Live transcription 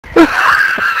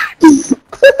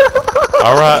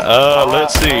Alright,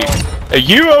 let's see. Hey,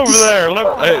 you over there,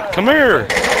 come here.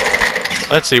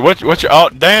 Let's see, what's your, oh,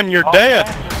 damn, you're dead.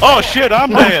 Oh shit, I'm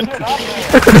dead.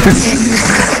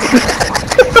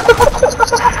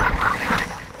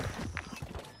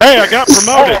 Hey, I got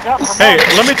promoted. Hey,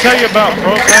 let me tell you about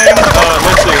propane.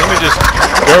 Let's see, let me just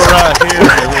go right here.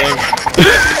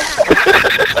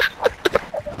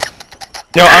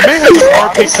 Now, I may have an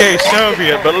RPK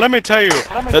Soviet, but let me tell you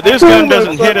that this gun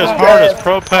doesn't hit as hard as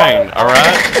propane,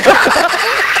 alright?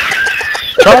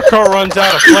 Charcoal runs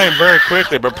out of flame very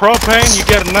quickly, but propane, you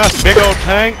get a nice big old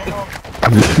tank.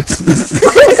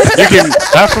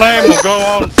 That flame will go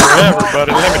on forever,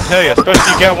 buddy, let me tell you. Especially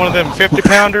if you got one of them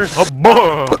 50-pounders. Oh,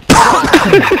 boy!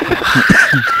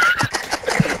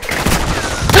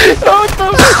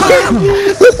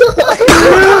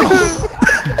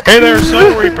 Hey there,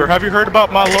 Soul Reaper. Have you heard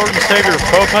about my Lord and Savior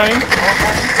propane?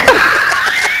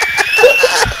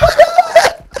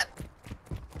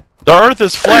 The Earth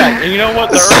is flat, and you know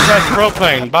what? The Earth has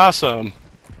propane. Buy some.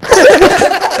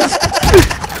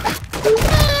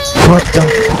 What the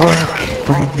fuck,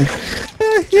 Brandon?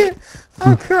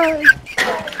 I'm crying.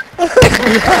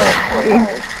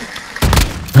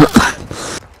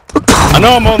 I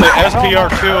know I'm on the SPR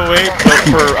 208, but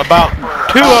for about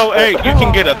 208, you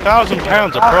can get 1,000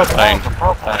 pounds of propane.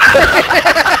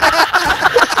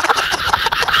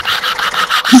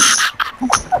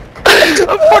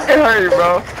 I'm fucking hurting,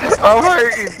 bro. I'm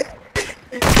hurting.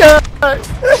 God.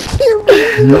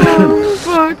 Oh,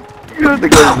 fuck. You have to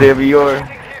go to Debbie York.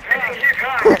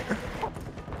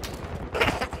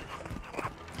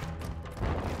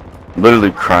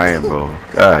 Literally crying, bro.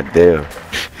 God damn.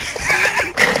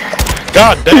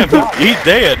 God damn, he's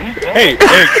dead.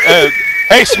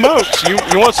 Hey, Smokes, you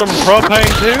want some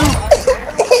propane too?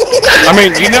 I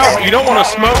mean, you don't want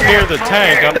to smoke near the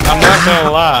tank. I'm not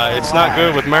gonna lie, it's not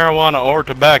good with marijuana or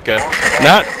tobacco.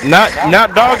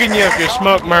 Not dogging you if you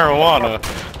smoke marijuana,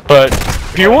 but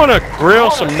if you want to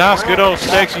grill some nice good old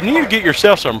steaks, you need to get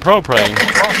yourself some propane.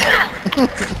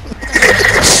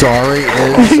 Sorry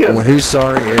is well, who's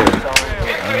sorry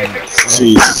is.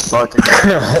 Jesus fucking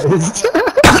Christ.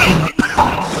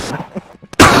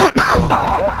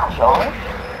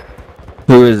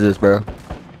 Who is this, bro?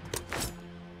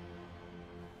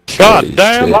 God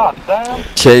damn.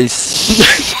 Chase,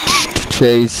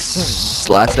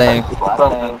 last name.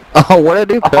 Oh, what I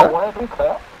do, pal?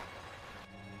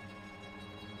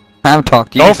 I haven't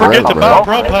talked to you. Don't forget forever, to buy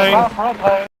bro.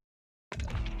 propane.